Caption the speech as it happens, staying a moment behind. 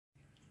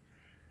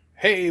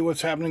Hey,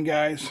 what's happening,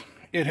 guys?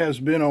 It has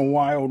been a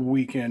wild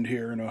weekend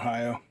here in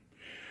Ohio.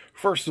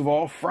 First of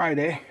all,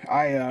 Friday,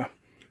 I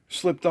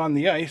slipped on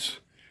the ice,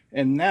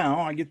 and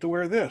now I get to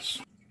wear this.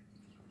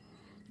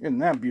 Isn't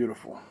that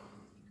beautiful?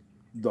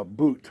 The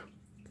boot.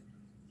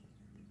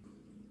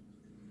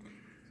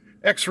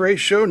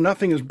 X-rays show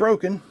nothing is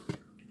broken,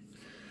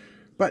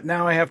 but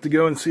now I have to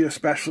go and see a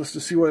specialist to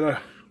see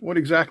what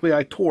exactly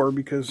I tore,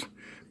 because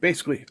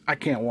basically I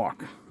can't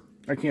walk.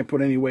 I can't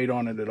put any weight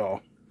on it at all.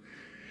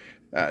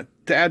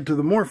 To add to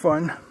the more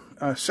fun,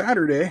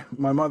 Saturday,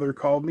 my mother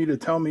called me to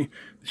tell me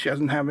she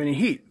doesn't have any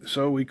heat.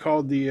 So we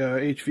called the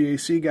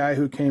HVAC guy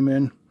who came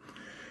in,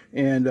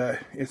 and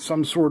it's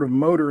some sort of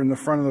motor in the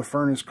front of the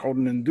furnace called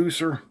an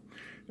inducer.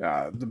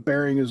 The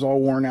bearing is all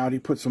worn out. He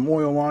put some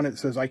oil on it,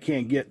 says I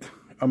can't get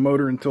a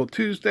motor until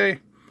Tuesday.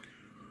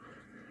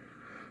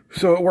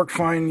 So it worked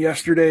fine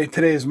yesterday.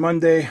 Today is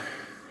Monday.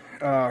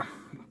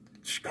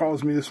 She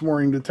calls me this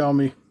morning to tell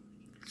me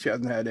she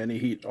hasn't had any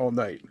heat all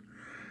night.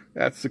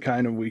 That's the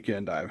kind of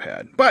weekend I've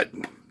had. But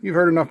you've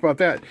heard enough about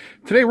that.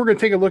 Today we're going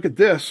to take a look at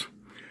this.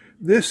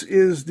 This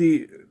is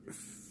the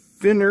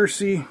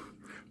FNIRSI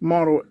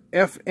model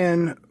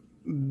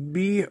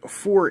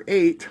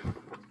FN48B.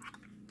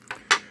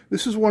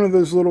 This is one of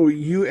those little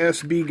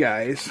USB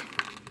guys.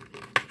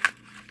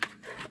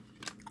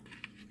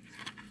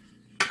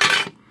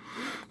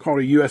 Called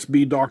a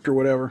USB dock or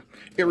whatever.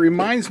 It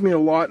reminds me a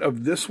lot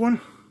of this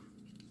one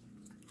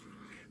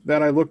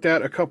that I looked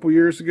at a couple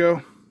years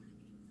ago.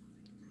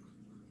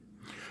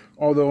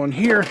 Although in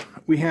here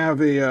we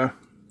have a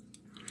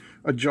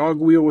jog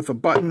wheel with a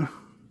button.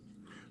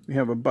 We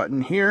have a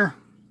button here.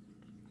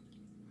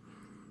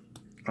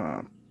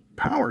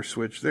 Power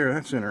switch there.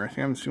 That's interesting.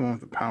 I haven't seen one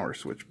with a power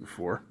switch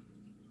before.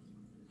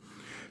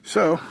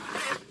 So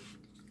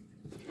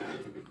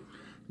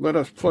let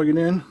us plug it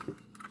in,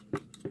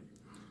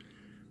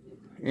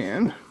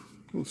 and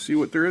we'll see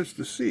what there is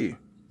to see.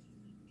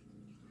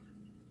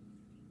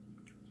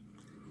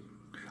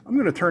 I'm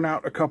going to turn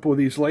out a couple of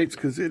these lights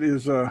because it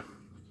is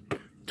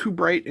too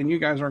bright and you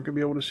guys aren't going to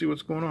be able to see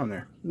what's going on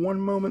there.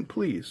 One moment,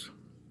 please.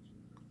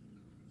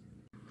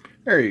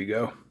 There you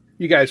go.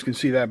 You guys can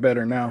see that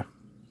better now.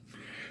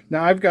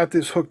 Now I've got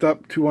this hooked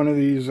up to one of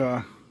these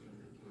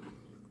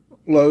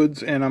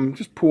loads, and I'm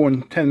just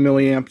pulling 10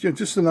 milliamps,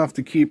 just enough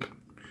to keep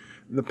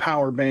the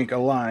power bank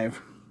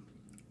alive.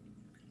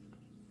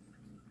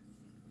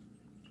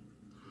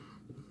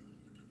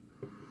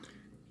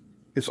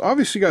 It's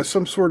obviously got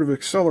some sort of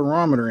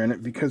accelerometer in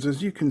it, because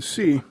as you can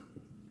see,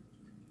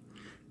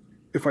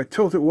 if I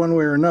tilt it one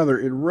way or another,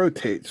 it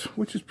rotates,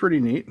 which is pretty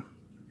neat.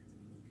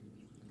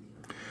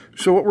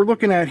 So what we're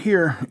looking at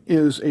here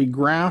is a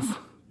graph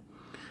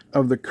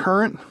of the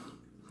current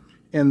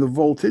and the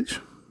voltage.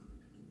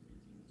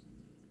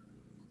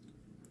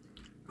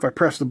 If I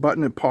press the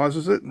button, it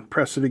pauses it.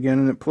 Press it again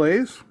and it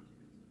plays.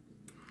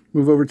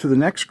 Move over to the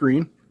next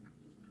screen,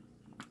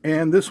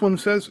 and this one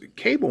says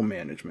cable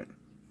management,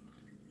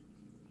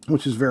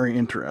 which is very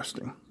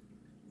interesting.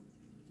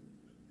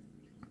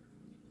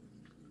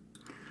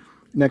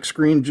 Next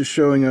screen just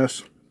showing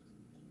us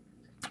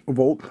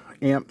volt,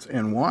 amps,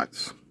 and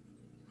watts.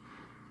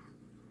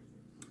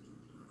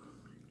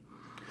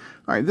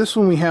 All right, this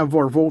one we have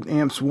our volt,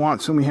 amps,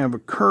 watts, and we have a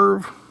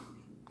curve.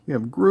 We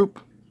have group.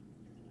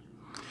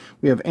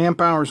 We have amp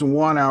hours and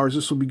watt hours.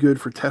 This will be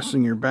good for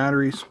testing your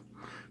batteries.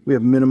 We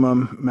have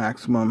minimum,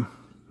 maximum,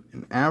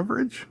 and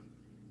average.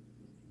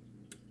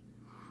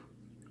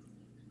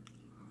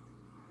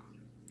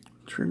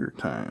 Trigger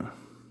time.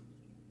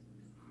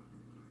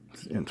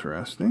 It's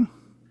interesting.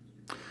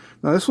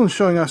 Now this one's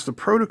showing us the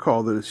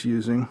protocol that it's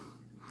using,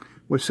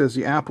 which says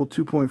the Apple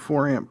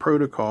 2.4 amp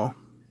protocol.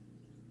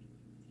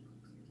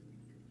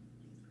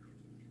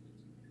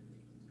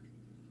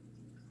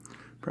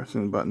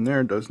 Pressing the button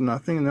there does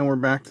nothing, and then we're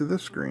back to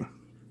this screen.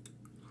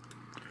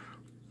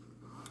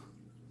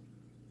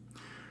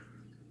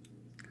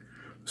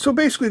 So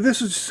basically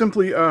this is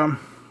simply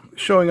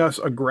showing us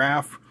a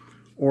graph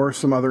or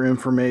some other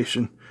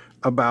information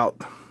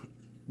about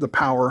the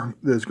power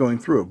that is going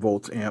through it,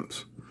 volts,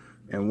 amps,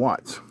 and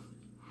watts.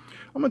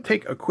 I'm going to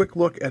take a quick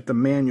look at the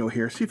manual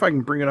here, see if I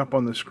can bring it up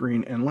on the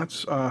screen, and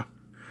let's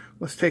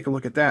take a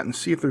look at that and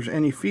see if there's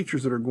any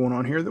features that are going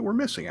on here that we're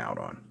missing out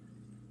on.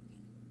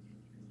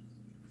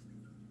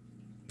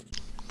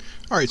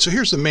 Alright, so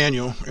here's the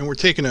manual, and we're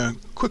taking a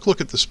quick look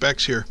at the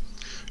specs here.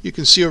 You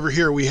can see over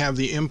here we have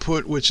the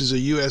input, which is a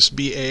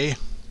USB-A,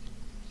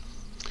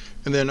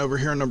 and then over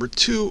here on number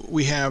 2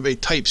 we have a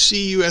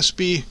Type-C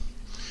USB,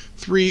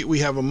 3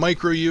 we have a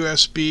micro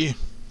USB,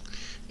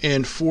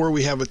 and 4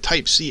 we have a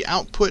Type-C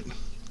output.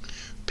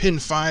 Pin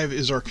 5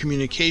 is our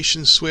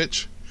communication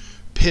switch.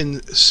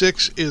 Pin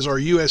 6 is our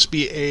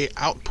USB-A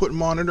output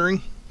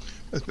monitoring.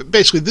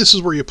 Basically this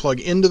is where you plug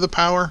into the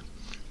power.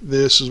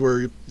 This is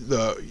where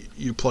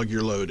you plug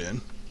your load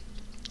in.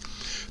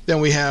 Then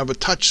we have a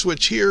touch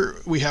switch here.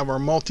 We have our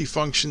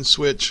multifunction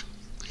switch,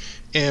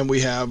 and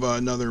we have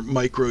another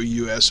micro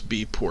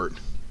USB port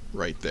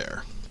right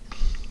there.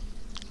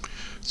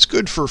 It's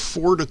good for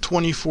 4 to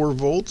 24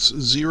 volts,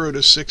 0 to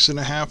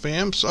 6.5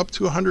 amps, up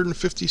to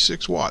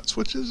 156 watts,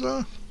 which is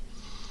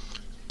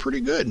pretty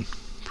good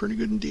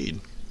indeed.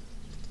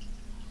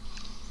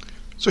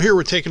 So here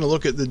we're taking a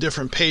look at the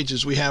different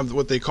pages. We have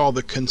what they call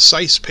the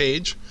concise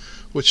page,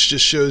 which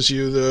just shows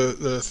you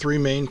the three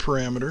main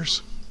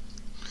parameters.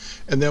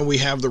 And then we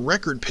have the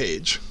record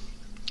page.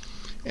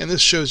 And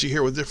this shows you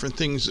here with different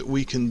things that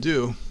we can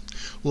do.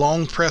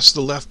 Long press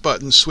the left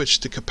button, switch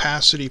to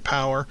capacity,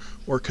 power,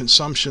 or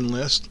consumption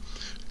list.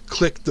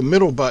 Click the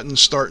middle button,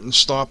 start and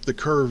stop the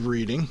curve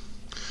reading.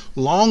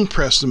 Long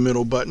press the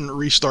middle button,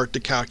 restart the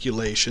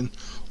calculation.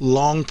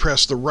 Long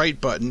press the right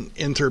button,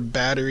 enter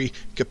battery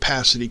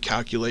capacity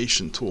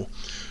calculation tool.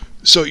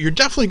 So you're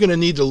definitely going to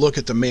need to look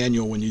at the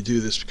manual when you do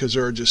this, because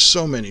there are just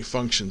so many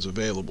functions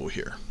available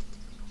here.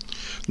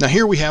 Now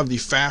here we have the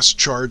fast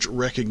charge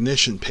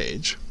recognition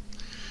page.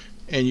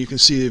 And you can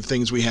see the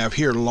things we have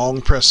here.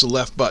 Long press the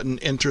left button,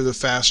 enter the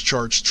fast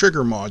charge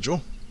trigger module.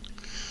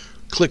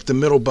 Click the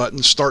middle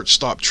button, start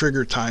stop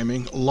trigger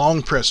timing.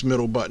 Long press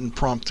middle button,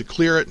 prompt to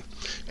clear it.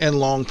 And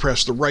long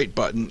press the right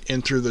button,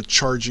 enter the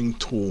charging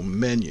tool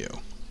menu.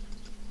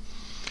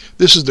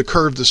 This is the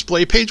curve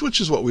display page,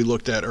 which is what we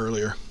looked at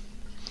earlier.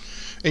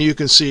 And you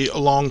can see a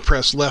long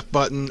press left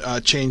button,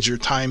 change your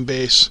time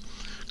base.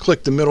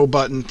 Click the middle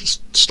button,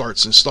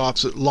 starts and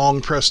stops it.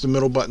 Long press the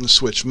middle button,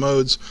 switch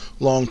modes.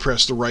 Long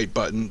press the right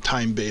button,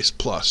 time base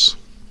plus.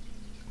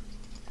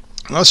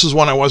 Now, this is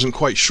one I wasn't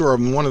quite sure of,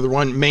 and one of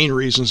the main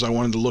reasons I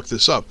wanted to look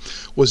this up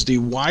was the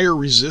wire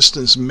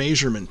resistance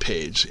measurement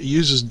page. It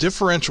uses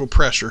differential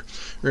pressure.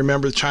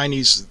 Remember, the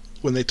Chinese,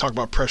 when they talk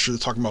about pressure, they're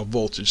talking about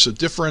voltage. So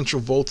differential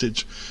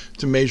voltage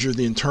to measure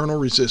the internal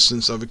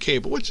resistance of a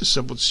cable, which is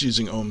simple. It's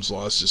using Ohm's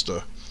law. It's just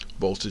a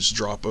voltage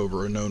drop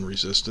over a known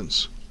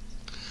resistance.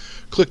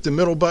 Click the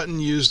middle button,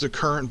 use the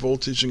current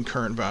voltage and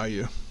current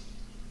value.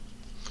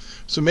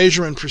 So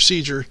measurement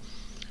procedure,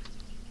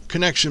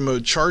 connection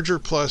mode, charger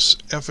plus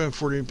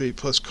FN48B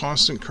plus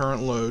constant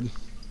current load,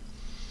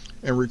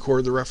 and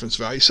record the reference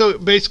value. So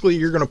basically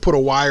you're going to put a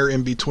wire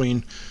in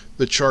between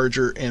the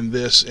charger and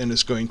this, and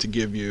it's going to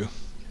give you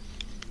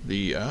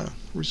the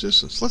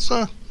resistance.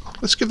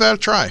 Let's give that a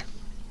try. All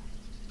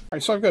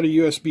right, so I've got a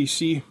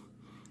USB-C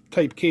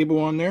type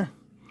cable on there,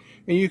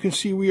 and you can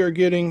see we are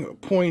getting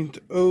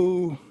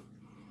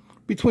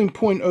between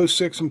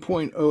 0.06 and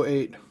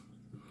 0.08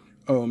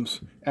 ohms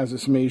as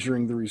it's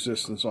measuring the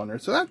resistance on there.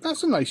 So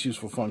that's a nice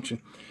useful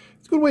function.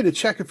 It's a good way to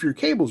check if your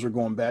cables are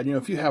going bad. You know,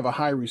 if you have a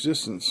high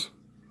resistance,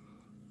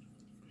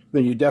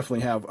 then you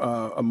definitely have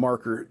a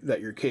marker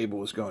that your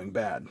cable is going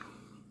bad.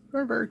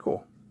 Very, very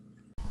cool.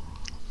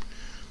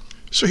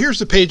 So here's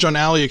the page on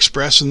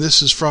AliExpress, and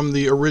this is from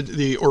the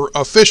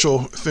official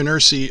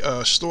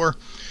FNIRSI store,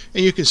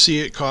 and you can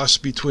see it costs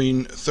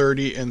between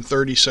 $30 and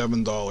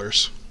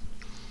 $37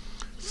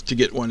 to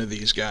get one of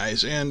these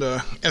guys, and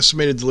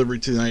estimated delivery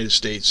to the United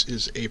States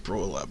is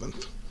April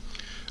 11th.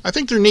 I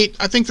think they're neat.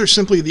 I think they're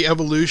simply the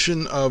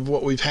evolution of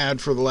what we've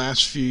had for the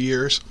last few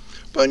years.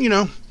 But you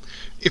know,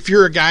 if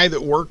you're a guy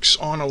that works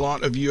on a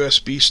lot of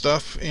USB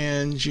stuff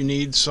and you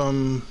need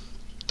some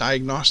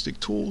diagnostic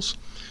tools,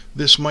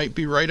 this might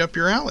be right up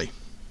your alley.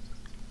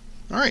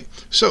 Alright,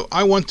 so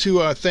I want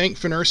to thank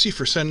FNIRSI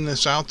for sending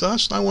this out to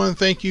us. I want to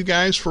thank you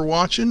guys for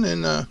watching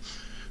and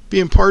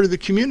being part of the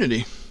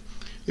community.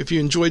 If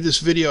you enjoyed this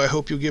video, I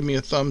hope you'll give me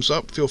a thumbs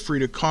up. Feel free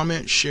to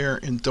comment, share,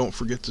 and don't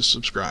forget to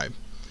subscribe.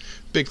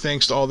 Big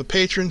thanks to all the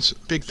patrons.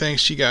 Big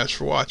thanks to you guys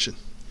for watching.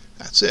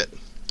 That's it.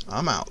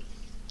 I'm out.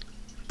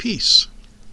 Peace.